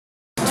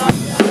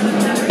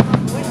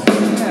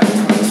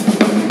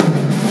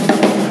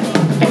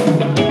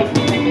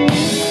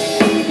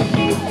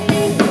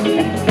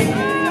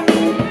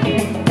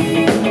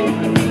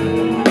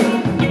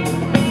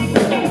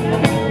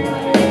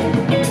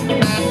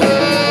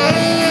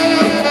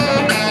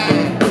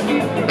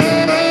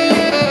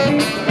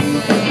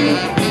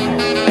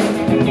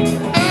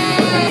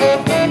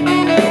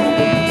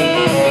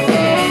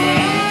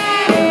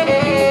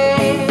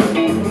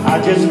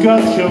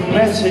got your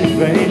message,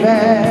 baby.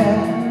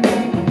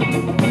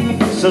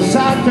 So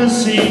sad to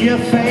see you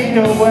fade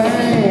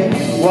away.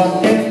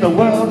 What in the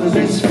world is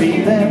this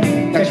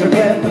feeling? Catch your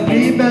breath and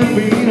leave them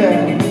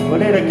breathing.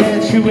 Will it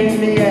get you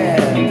in the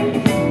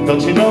end?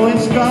 Don't you know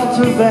it's got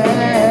to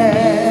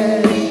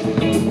vanish?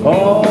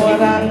 Oh,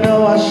 and I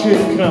know I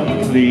should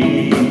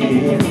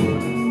complete,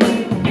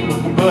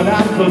 but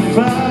I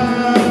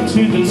prefer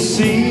to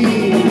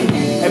deceive.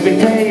 Every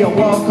day I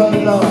walk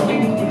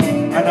alone,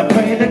 and I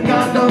pray that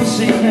God don't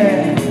see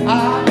me.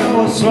 I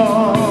know it's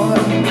wrong,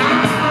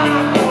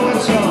 I know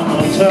it's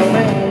wrong. Tell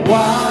me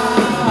why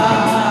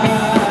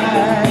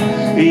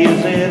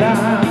is it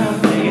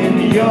I'm in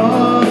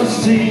your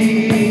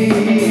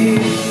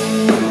seat?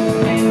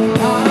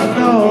 I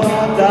know I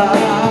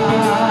died,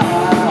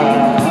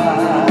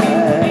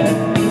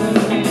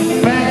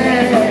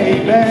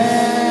 baby.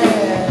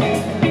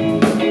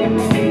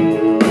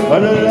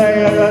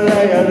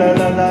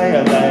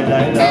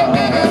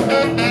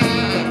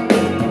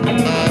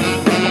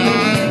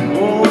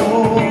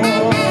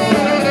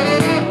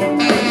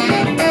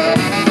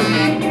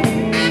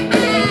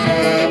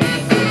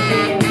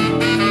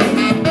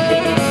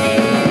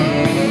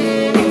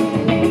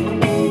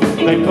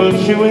 They put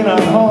you in a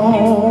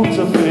home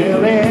to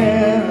fill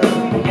in.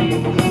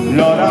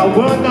 Lord, I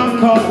would not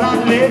call that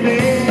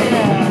living.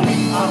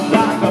 I'm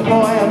like a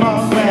boy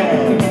among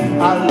men,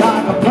 I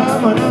like a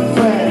permanent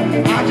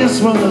friend. I just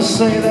want to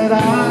say that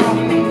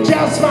I'm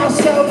just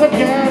myself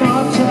again.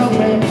 Oh, tell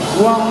me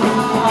why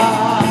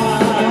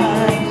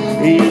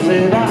is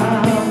it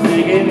I'm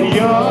digging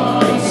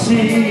your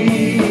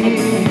seat?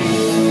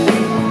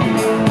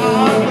 I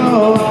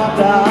know I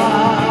died,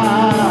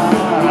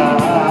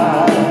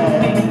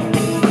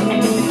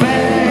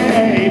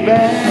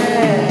 baby.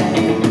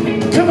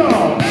 Come on.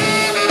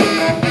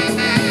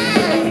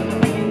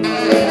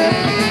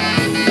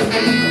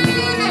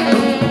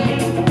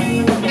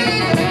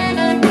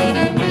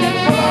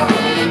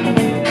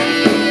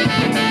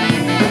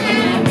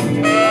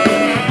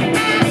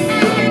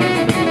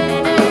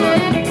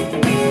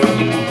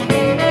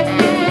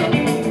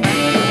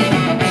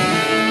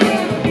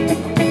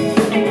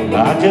 I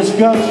just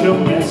got your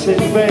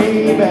message,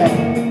 baby.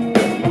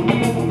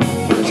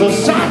 So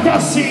sad to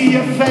see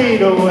you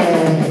fade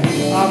away.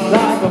 I'm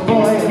like a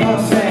boy in a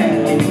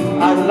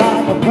fan, I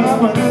like a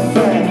permanent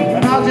friend.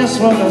 And I just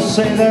want to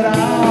say that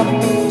I'm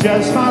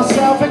just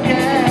myself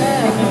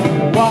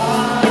again.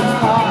 Why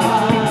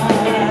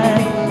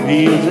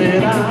is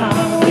it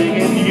I'm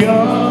digging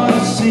your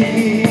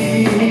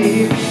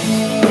seat?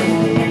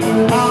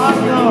 I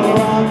know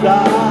I'm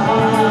dying,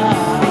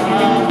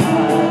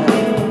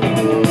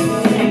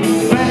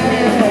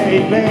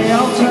 baby,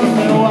 oh, tell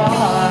me why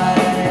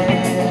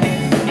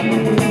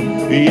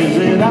is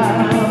it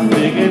I'm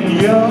digging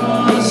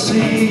your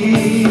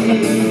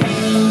seat?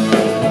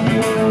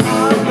 I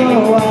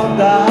know I'll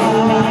die,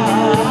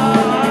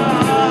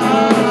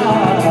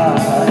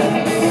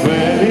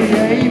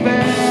 baby.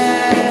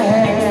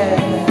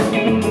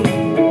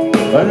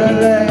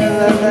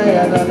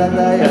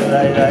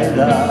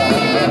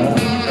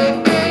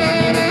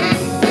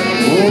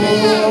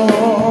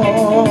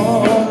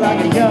 Oh,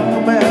 like a young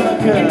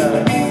American.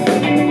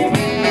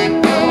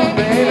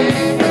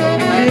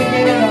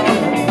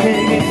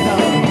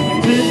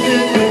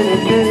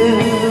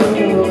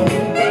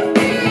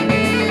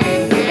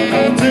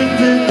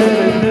 Do